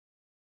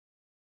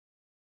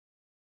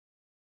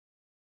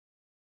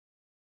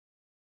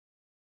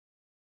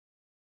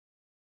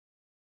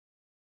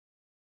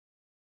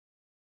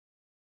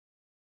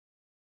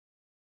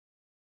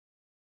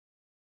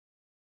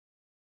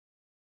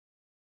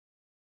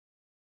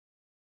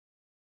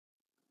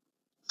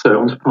So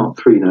on to part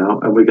 3 now,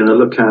 and we're going to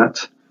look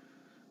at,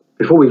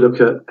 before we look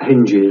at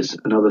henges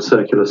and other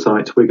circular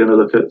sites, we're going to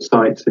look at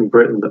sites in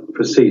Britain that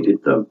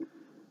preceded them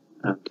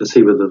to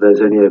see whether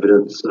there's any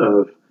evidence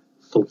of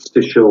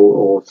solstitial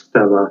or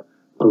stellar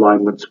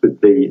alignments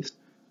with these.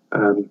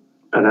 And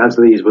as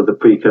these were the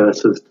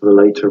precursors to the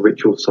later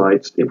ritual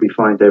sites, if we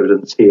find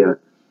evidence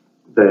here,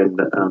 then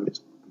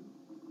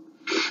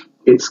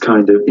it's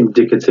kind of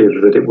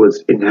indicative that it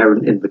was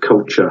inherent in the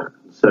culture.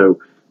 So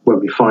when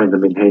we find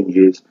them in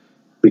henges,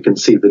 we can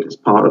see that it's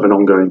part of an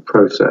ongoing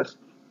process.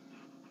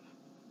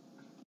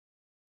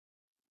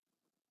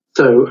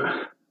 So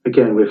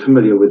again, we're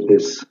familiar with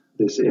this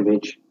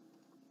image.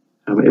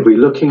 If we're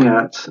looking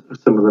at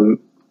some of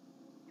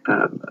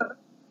the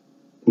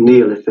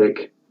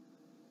Neolithic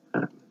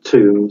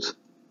tombs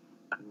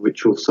and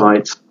ritual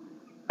sites,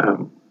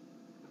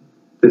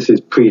 this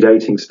is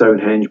predating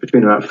Stonehenge,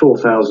 between about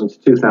 4000 to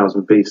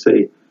 2000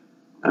 BC.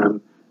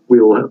 We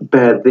will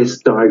bear this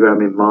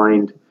diagram in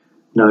mind,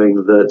 knowing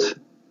that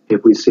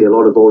if we see a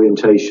lot of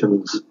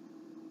orientations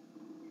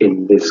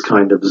in this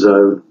kind of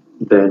zone,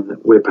 then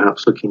we're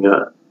perhaps looking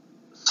at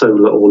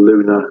solar or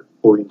lunar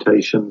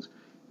orientations.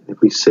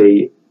 If we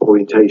see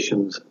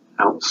orientations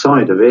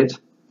outside of it,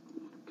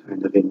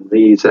 kind of in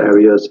these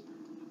areas,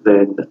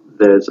 then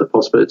there's a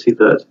possibility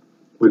that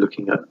we're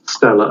looking at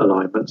stellar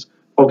alignments.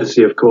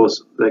 Obviously, of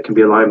course, there can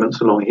be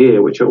alignments along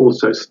here which are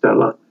also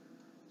stellar.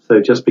 So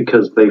just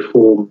because they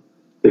fall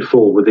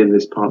within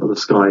this part of the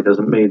sky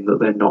doesn't mean that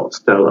they're not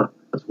stellar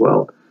as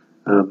well.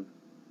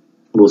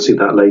 We'll see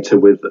that later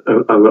with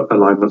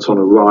alignments on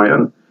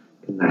Orion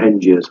in the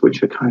henges,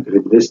 which are kind of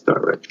in this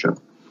direction.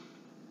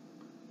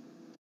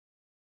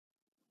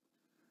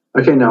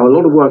 Okay, now a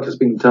lot of work has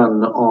been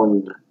done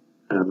on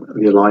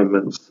the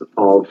alignments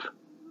of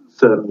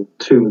certain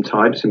tomb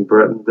types in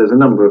Britain. There's a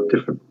number of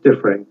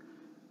differing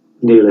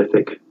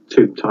Neolithic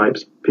tomb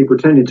types. People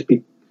tended to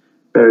be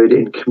buried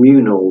in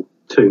communal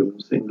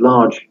tombs, in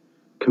large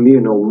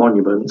communal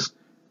monuments,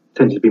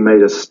 tended to be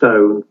made of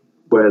stone,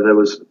 where there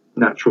was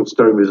natural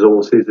stone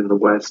resources in the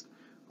west,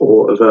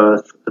 or of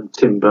earth and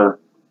timber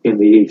in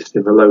the east,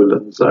 in the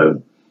lowland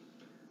zone.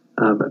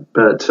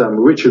 But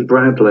Richard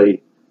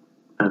Bradley,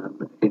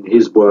 in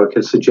his work,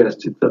 has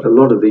suggested that a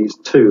lot of these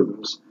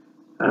tombs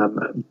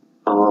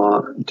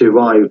are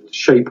derived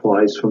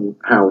shape-wise from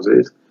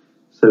houses.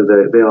 So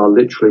they are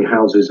literally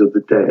houses of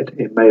the dead.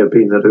 It may have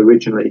been that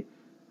originally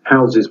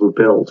houses were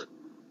built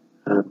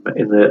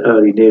in the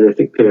early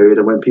Neolithic period,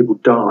 and when people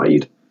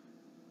died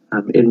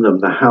in them,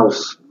 the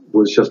house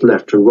was just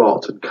left to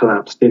rot and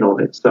collapsed in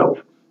on itself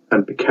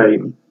and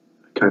became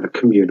a kind of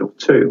communal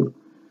tomb.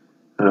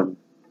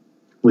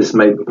 This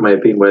may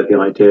have been where the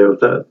idea of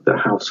the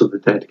house of the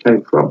dead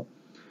came from.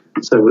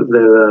 So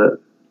there are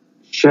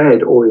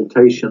shared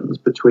orientations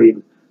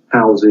between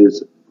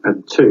houses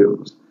and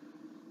tombs.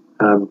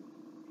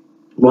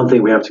 One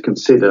thing we have to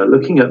consider,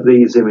 looking at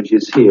these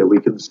images here, we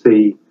can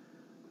see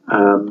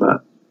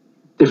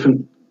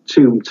different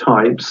tomb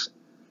types,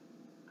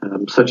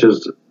 such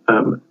as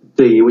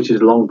D, which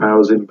is long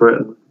barrows in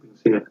Britain. We can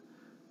see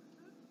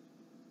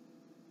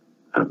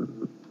a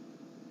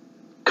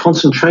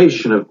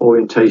concentration of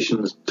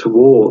orientations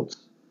towards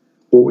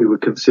what we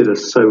would consider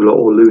solar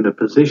or lunar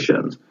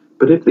positions.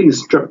 But if these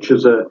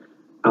structures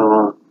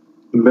are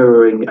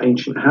mirroring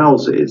ancient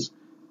houses,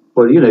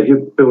 well, you know, if you're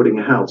building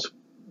a house,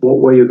 what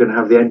way you're going to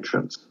have the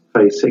entrance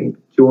facing? Do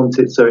you want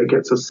it so it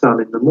gets a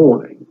sun in the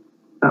morning?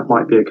 That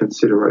might be a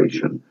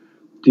consideration.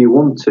 Do you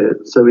want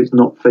it so it's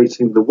not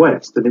facing the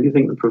west? And if you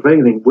think the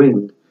prevailing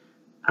wind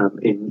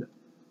in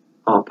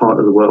our part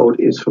of the world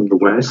is from the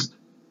west,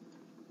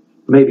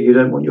 maybe you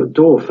don't want your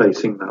door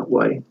facing that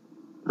way.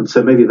 And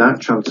so maybe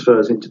that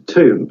transfers into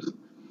tombs.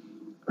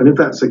 And if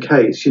that's the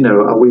case, you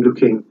know, are we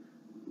looking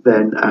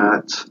then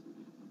at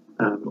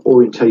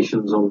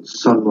orientations on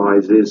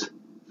sunrises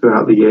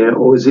throughout the year,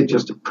 or is it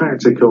just a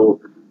practical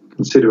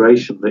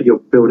consideration that you're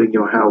building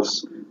your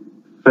house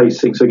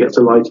facing so it gets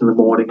a light in the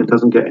morning and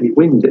doesn't get any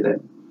wind in it?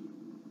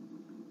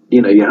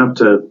 You know, you have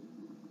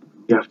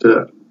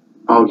to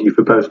argue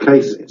for both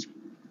cases,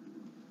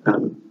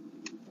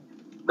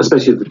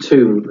 especially if the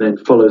tomb then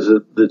follows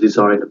the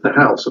design of the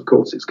house. Of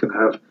course, it's going to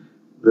have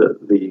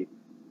the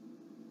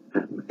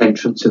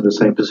entrance in the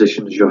same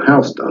position as your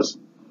house does.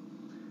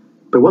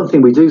 But one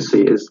thing we do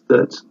see is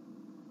that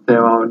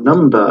there are a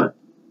number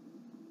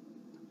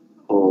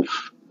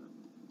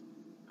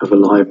of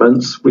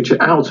alignments which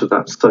are out of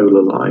that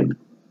solar line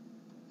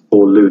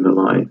or lunar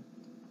line.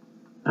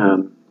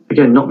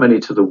 Again, not many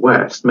to the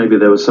west. Maybe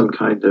there was some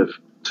kind of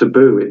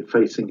taboo in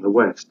facing the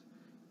west.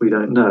 We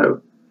don't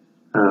know.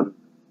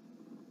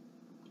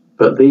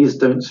 But these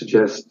don't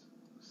suggest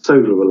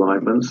solar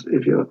alignments.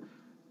 If you're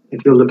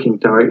looking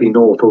directly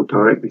north or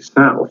directly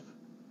south,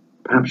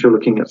 perhaps you're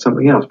looking at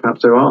something else.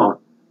 Perhaps there are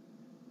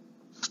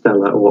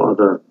stellar or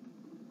other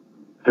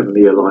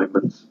heavenly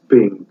alignments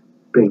being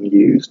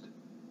used.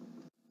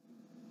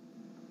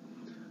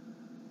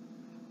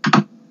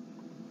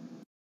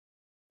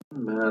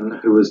 Man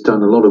who has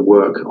done a lot of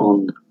work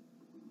on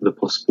the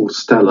possible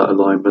stellar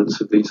alignments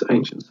of these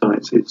ancient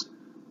sites is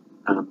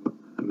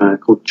a man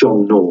called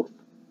John North.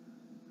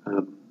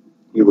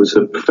 He was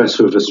a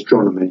professor of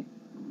astronomy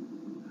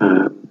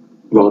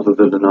rather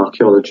than an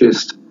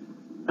archaeologist,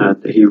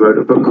 and he wrote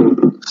a book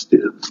called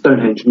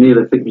Stonehenge,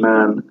 Neolithic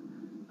Man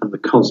and the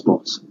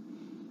Cosmos.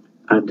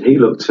 And he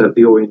looked at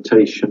the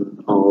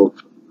orientation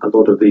of a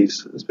lot of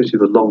these, especially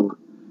the long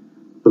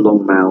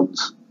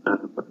mounds,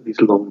 these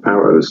long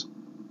barrows.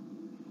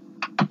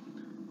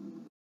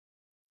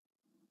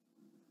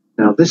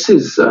 Now, this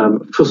is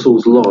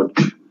Fussell's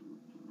Lodge.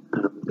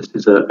 This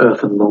is an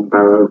earthen long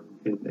barrow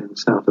in the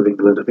south of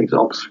England, I think it's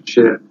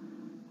Oxfordshire.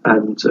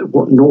 And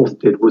what North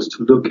did was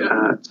to look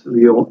at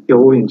the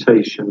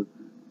orientation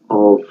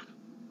of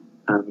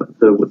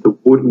the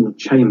wooden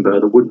chamber,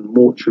 the wooden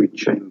mortuary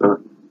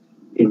chamber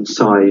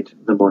inside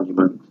the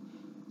monument.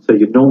 So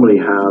you normally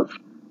have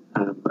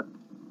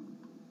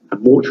a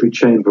mortuary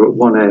chamber at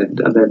one end,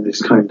 and then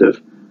this kind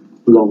of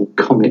long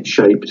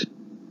comet-shaped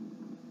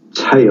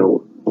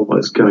tail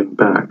almost going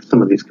back.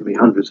 Some of these can be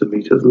hundreds of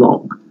meters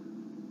long,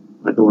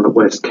 like the one at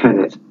West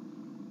Kennet.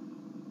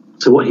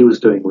 So what he was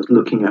doing was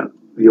looking at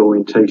the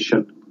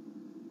orientation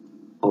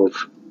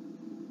of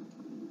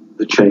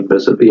the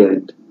chambers at the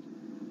end.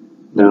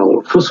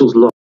 Now, Fussell's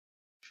Lodge,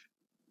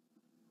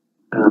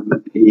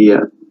 he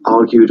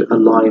argued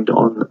aligned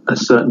on a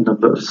certain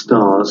number of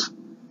stars,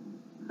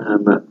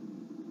 the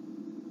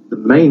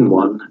main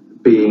one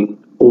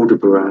being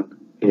Aldebaran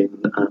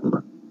in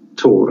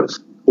Taurus.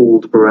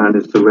 Aldebaran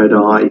is the red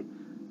eye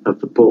of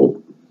the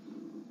bull.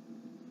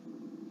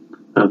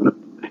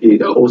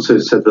 He also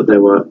said that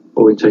there were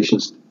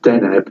orientations to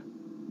Deneb,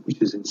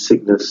 which is in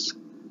Cygnus,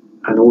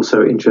 and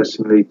also,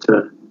 interestingly,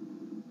 to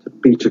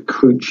Beta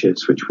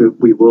Crucis, which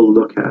we will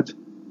look at.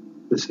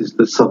 This is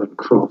the Southern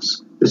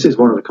Cross. This is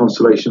one of the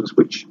constellations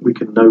which we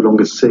can no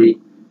longer see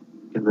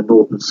in the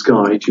northern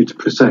sky due to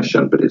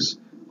precession, but it's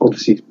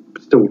obviously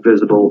still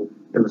visible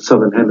in the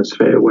southern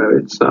hemisphere, where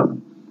it's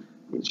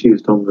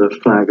used on the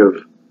flag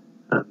of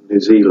New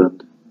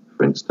Zealand,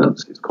 for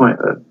instance. It's quite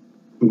a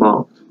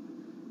marked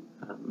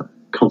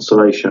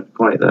constellation,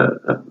 quite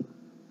a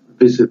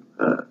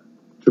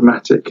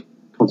dramatic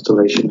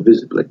constellation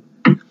visibly.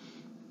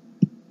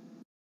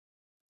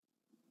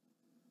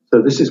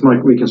 So this is my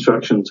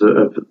reconstructions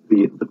of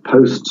the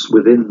posts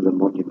within the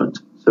monument.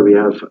 So we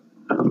have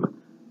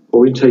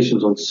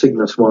orientations on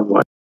Cygnus one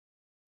way,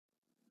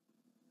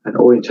 and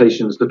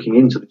orientations looking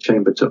into the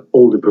chamber to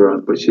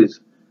Aldebaran, which is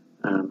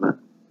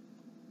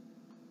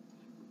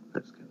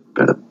let's get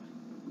better.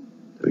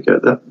 There we go.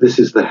 This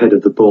is the head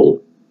of the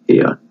bull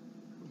here.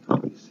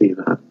 Can't really see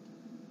that.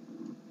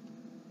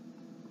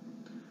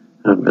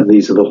 And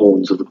these are the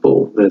horns of the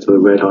bull. There's the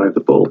red eye of the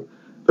bull.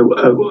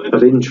 But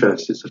of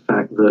interest is the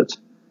fact that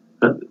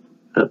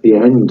at the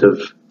end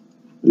of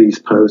these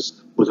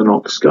posts was an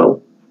ox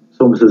skull. It's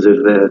almost as if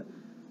they're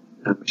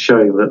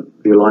showing that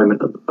the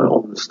alignment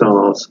on the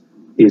stars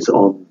is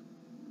on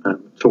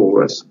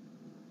Taurus.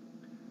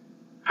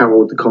 How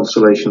old the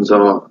constellations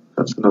are,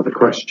 that's another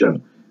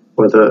question.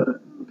 Whether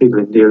people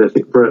in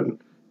Neolithic Britain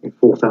in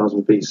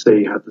 4000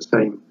 BC had the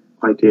same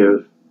idea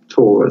of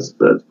Taurus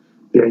that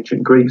the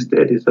ancient Greeks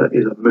did is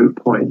a moot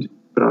point,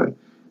 and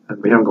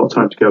we haven't got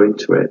time to go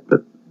into it,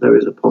 but there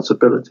is a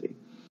possibility.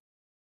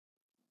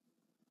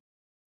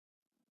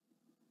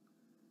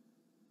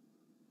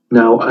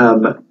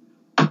 Now,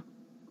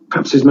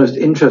 perhaps his most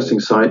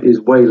interesting site is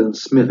Wayland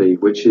Smithy,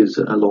 which is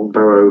a long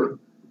barrow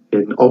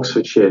in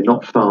Oxfordshire,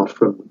 not far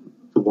from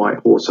the White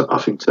Horse at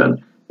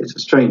Uffington. It's a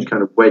strange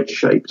kind of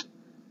wedge-shaped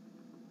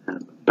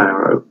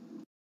barrow,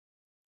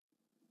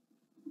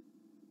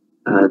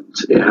 and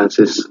it has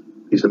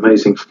these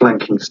amazing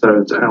flanking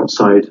stones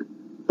outside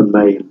the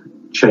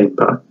main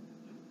chamber.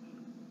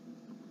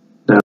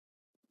 Now,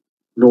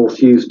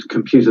 North used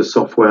computer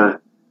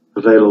software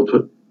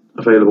available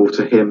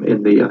to him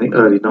in the, I think,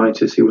 early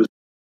 90s. He was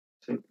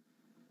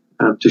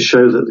to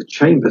show that the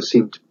chamber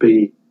seemed to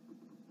be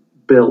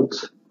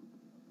built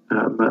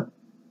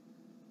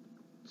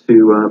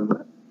to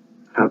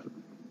have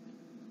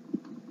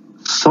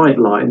sight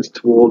lines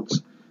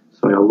towards.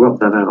 Sorry, I'll rub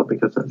that out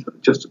because that's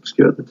just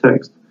obscured the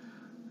text.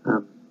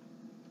 No,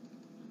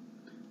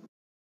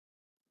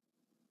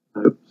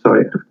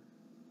 sorry.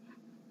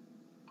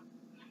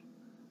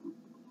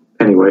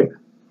 Anyway,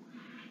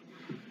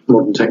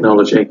 modern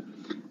technology.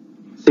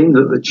 It seemed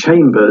that the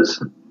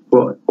chambers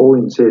were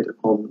oriented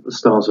on the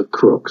stars of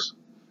Crux.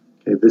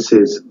 Okay, this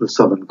is the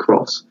Southern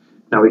Cross.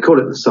 Now, we call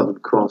it the Southern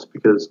Cross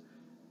because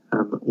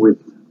with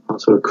our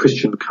sort of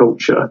Christian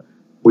culture,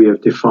 we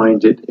have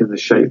defined it in the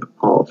shape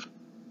of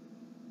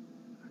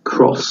a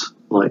cross,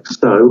 like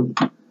so.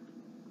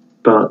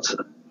 But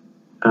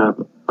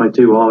I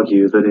do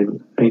argue that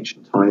in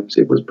ancient times,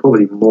 it was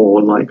probably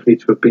more likely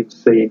to have been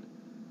seen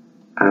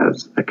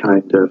as a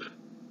kind of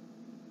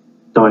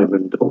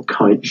diamond or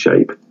kite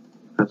shape,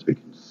 as we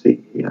can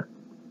see here.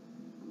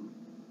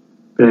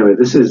 But anyway,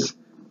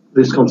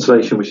 this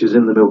constellation, which is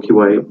in the Milky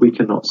Way, we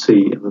cannot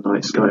see in the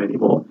night sky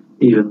anymore.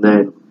 Even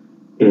then,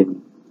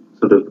 in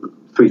sort of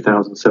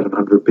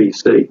 3700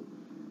 BC,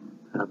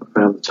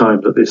 around the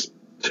time that this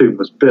tomb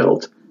was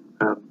built,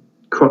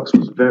 crux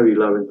was very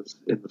low in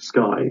the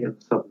sky, in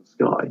the southern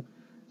sky,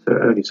 so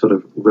it only sort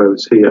of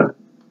rose here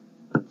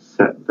and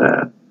set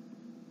there.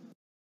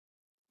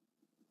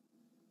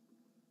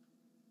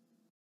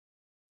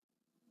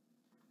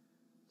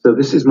 So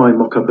this is my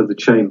mock-up of the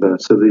chamber.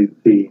 So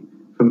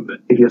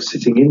if you're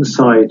sitting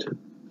inside the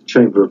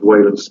chamber of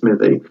Wayland's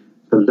smithy,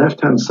 the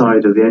left-hand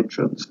side of the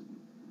entrance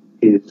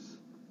is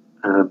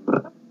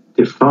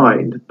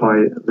defined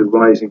by the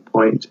rising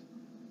point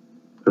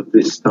of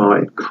this star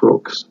in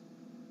Crux.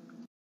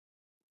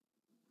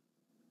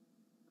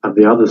 And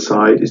the other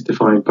side is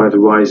defined by the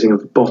rising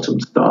of the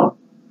bottom star.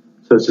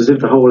 So it's as if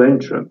the whole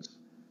entrance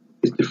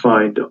is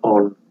defined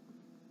on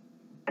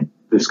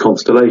this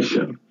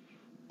constellation,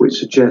 which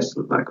suggests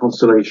that that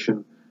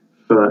constellation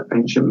for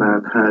ancient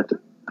man had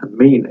a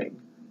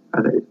meaning,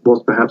 and it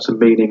was perhaps a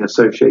meaning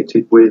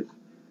associated with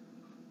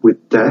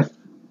death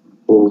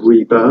or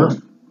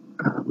rebirth,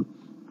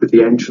 with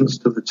the entrance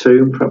to the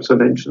tomb, perhaps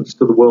an entrance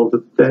to the world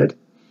of the dead.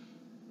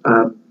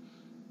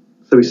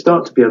 So we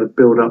start to be able to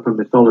build up a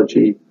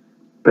mythology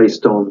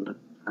based on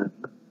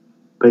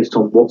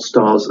what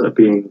stars are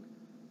being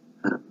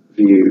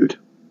viewed.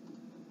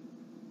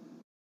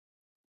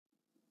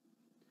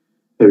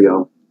 Here we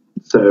are.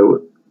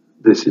 So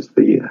this is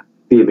the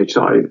image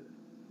I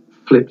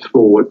flipped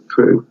forward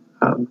through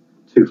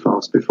too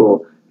fast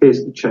before.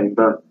 Here's the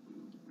chamber,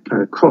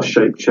 kind of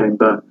cross-shaped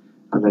chamber,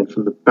 and then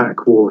from the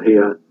back wall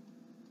here,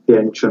 the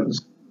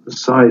entrance, the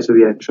size of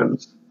the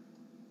entrance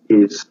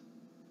is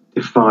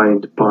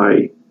defined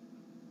by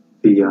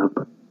the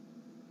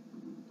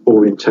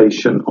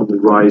orientation on the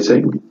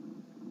rising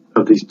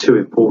of these two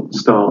important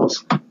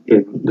stars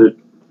in the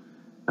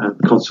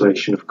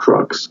constellation of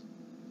Crux.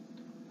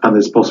 And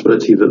there's a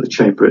possibility that the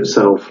chamber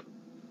itself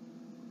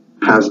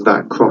has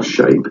that cross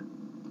shape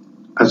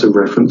as a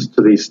reference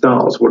to these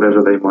stars,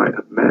 whatever they might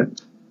have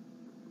meant.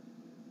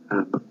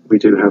 We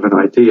do have an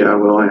idea,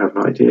 well, I have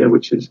an idea,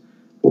 which is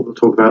what we'll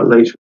talk about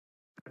later.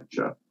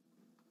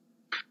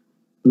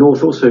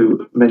 North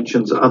also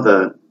mentions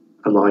other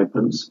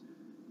alignments.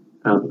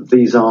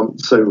 These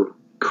aren't so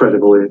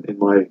credible in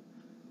my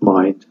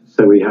mind.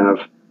 So we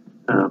have,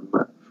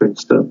 for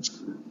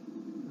instance,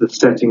 the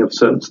setting of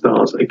certain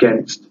stars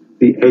against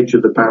the edge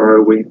of the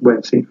barrow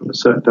when seen from a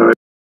certain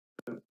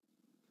direction.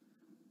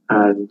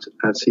 And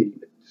as he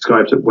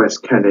describes at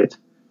West Kennet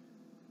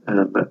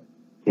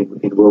in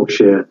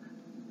Wiltshire,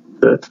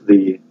 that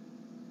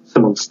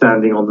someone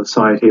standing on the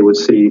side here would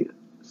see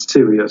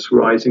Sirius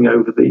rising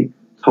over the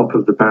top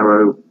of the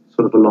barrow,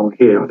 sort of along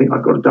here. I think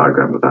I've got a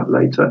diagram of that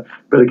later.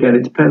 But again,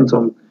 it depends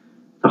on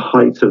the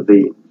height of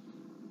the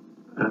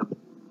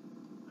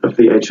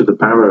edge of the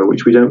barrow,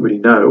 which we don't really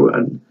know,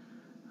 and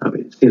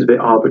it seems a bit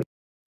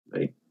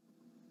arbitrary.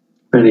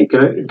 Anyway,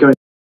 going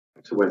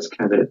back to West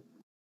Kennet,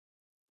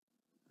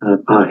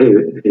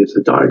 here's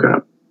a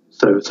diagram.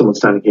 So someone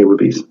standing here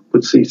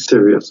would see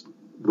Sirius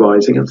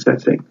rising and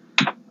setting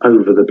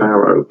over the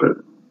barrow,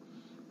 but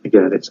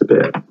again, it's a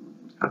bit,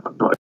 I'm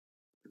not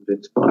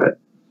convinced by it.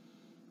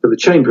 But the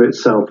chamber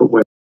itself at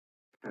West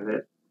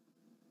Kennet,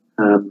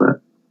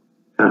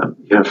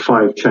 you have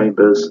 5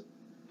 chambers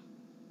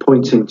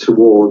pointing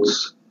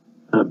towards,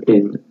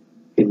 in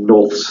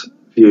North's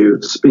view,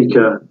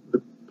 Speaker,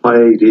 the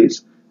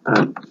Pleiades,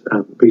 and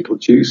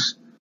Betelgeuse,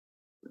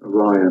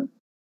 Orion.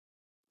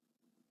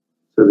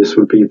 So this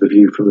would be the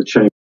view from the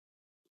chamber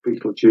of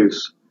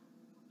Betelgeuse,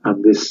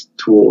 and this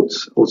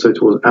also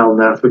towards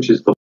Alnath, which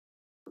is the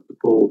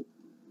bull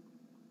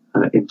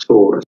in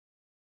Taurus.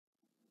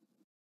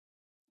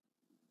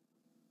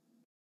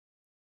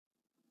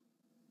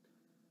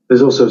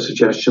 There's also a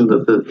suggestion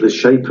that the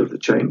shape of the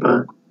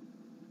chamber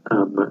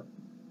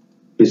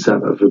is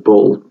that of a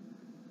bull.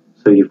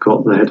 So you've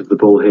got the head of the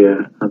bull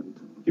here, and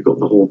you've got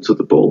the horns of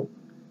the bull,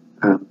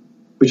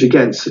 which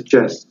again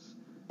suggests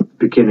the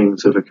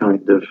beginnings of a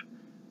kind of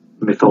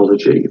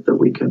mythology that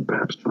we can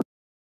perhaps try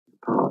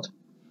apart.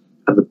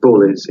 And the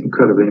bull is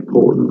incredibly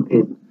important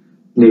in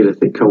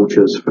Neolithic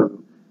cultures,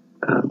 from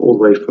all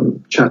the way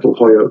from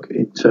Çatalhöyük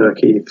in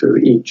Turkey through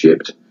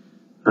Egypt,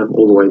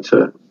 all the way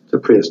to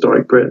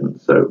prehistoric Britain.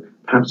 So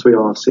perhaps we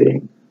are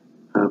seeing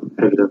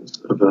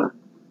evidence of a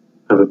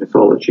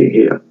mythology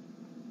here.